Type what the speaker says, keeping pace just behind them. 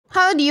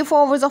Hello dear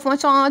followers of my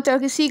channel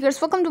Turkish Secrets.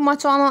 Welcome to my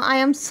channel. I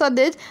am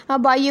saddened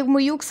by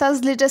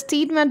Yağmur's latest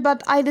statement,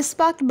 but I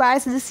respect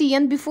Barış's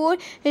decision. Before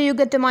you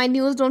get to my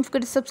news, don't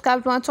forget to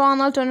subscribe to my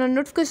channel, turn on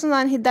notifications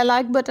and hit the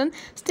like button.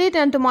 Stay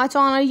tuned to my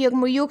channel.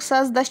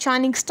 Yağmur, the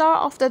shining star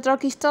of the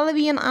Turkish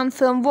television and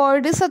film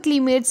world, recently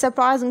made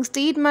surprising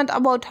statement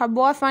about her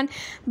boyfriend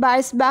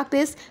Barış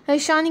Baktaş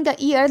shining a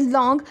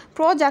year-long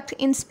project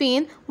in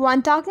Spain.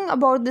 When talking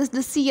about this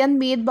decision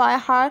made by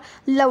her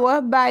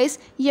lover Barış,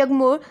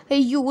 Yağmur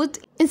used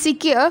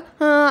insecure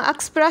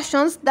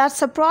expressions that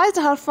surprised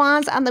her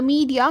fans and the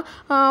media.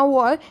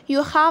 Where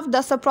you have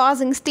the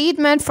surprising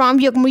statement from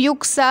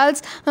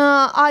Yüksel's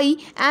eye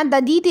and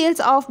the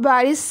details of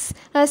Barış's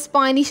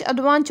Spanish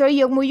adventure.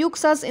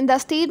 Yağmur in the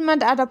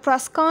statement at a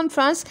press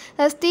conference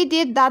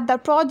stated that the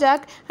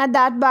project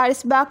that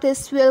Barış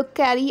Baktaş will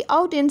carry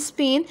out in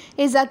Spain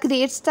is a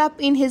great step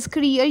in his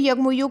career.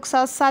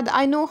 Yağmur said,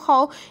 "I know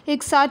how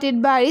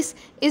excited Barış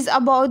is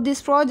about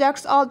this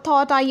project.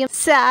 Although I am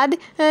sad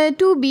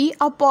to be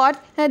a part,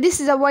 this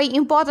is a very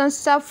important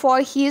step for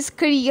his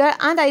career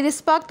and I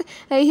respect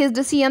his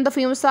decision." The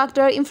film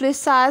actor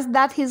emphasized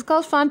that his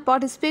girlfriend's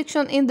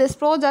participation in this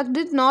project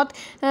did not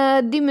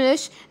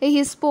diminish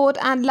his support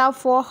and love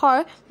for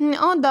her.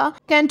 On the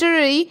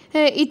contrary,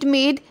 it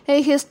made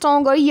him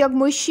stronger.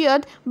 Yağmur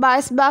shared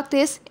Barış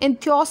Baktaş's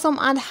enthusiasm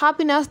and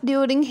happiness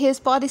during his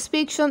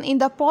participation in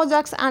the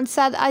projects and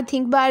said, "I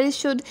think Barış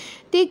should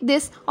take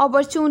this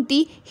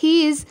opportunity.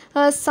 He is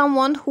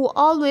someone who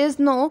always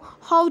know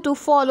how to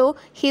follow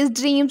his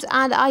dreams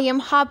and I am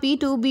happy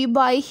to be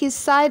by his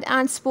side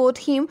and support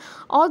him."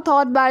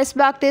 Although Barış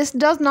Baktaş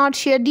does not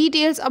share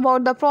details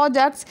about the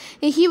projects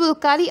he will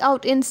carry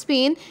out in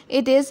Spain,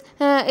 it is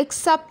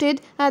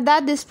accepted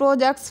that these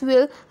projects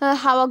will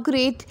have a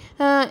great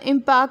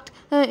impact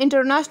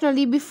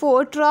internationally.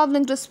 Before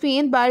traveling to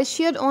Spain, Barış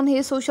shared on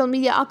his social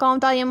media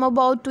account, "I am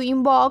about to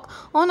embark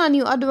on a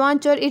new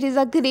adventure. It is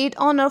a great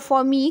honor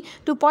for me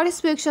to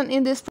participate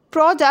in this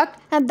project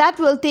and that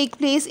will take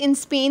place in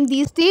Spain."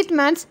 These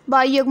statements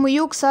by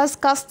Yağmur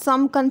caused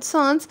some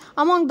concerns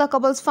among the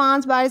couple's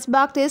fans. Barış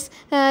Baktaş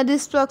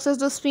this success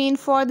to Spain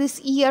for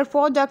this year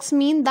projects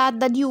mean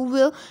that you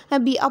will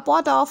be a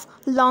part of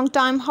long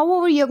time.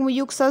 However,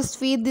 Yağmur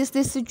felt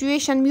this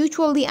situation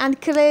mutually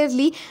and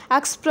clearly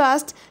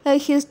expressed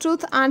his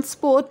truth and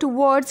support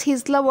towards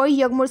his lover.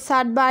 Yağmur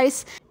said,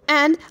 "Barış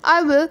and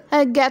I will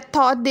get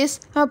through this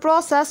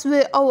process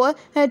with our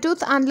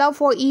truth and love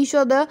for each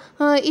other.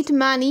 It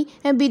may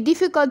be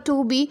difficult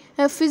to be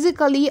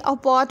physically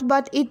apart,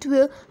 but it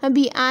will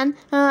be an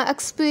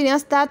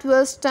experience that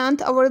will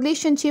strengthen our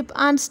relationship,"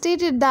 and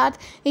stated that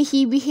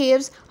he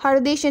behaves her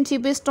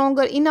relationship is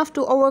stronger enough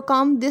to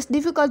overcome this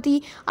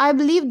difficulty. "I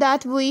believe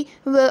that we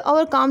will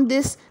overcome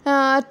this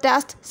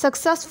test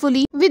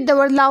successfully with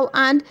our love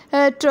and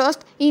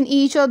trust in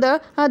each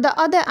other." The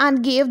other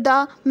and gave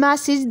the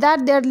message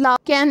that their love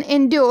can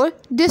endure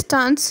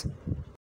distance.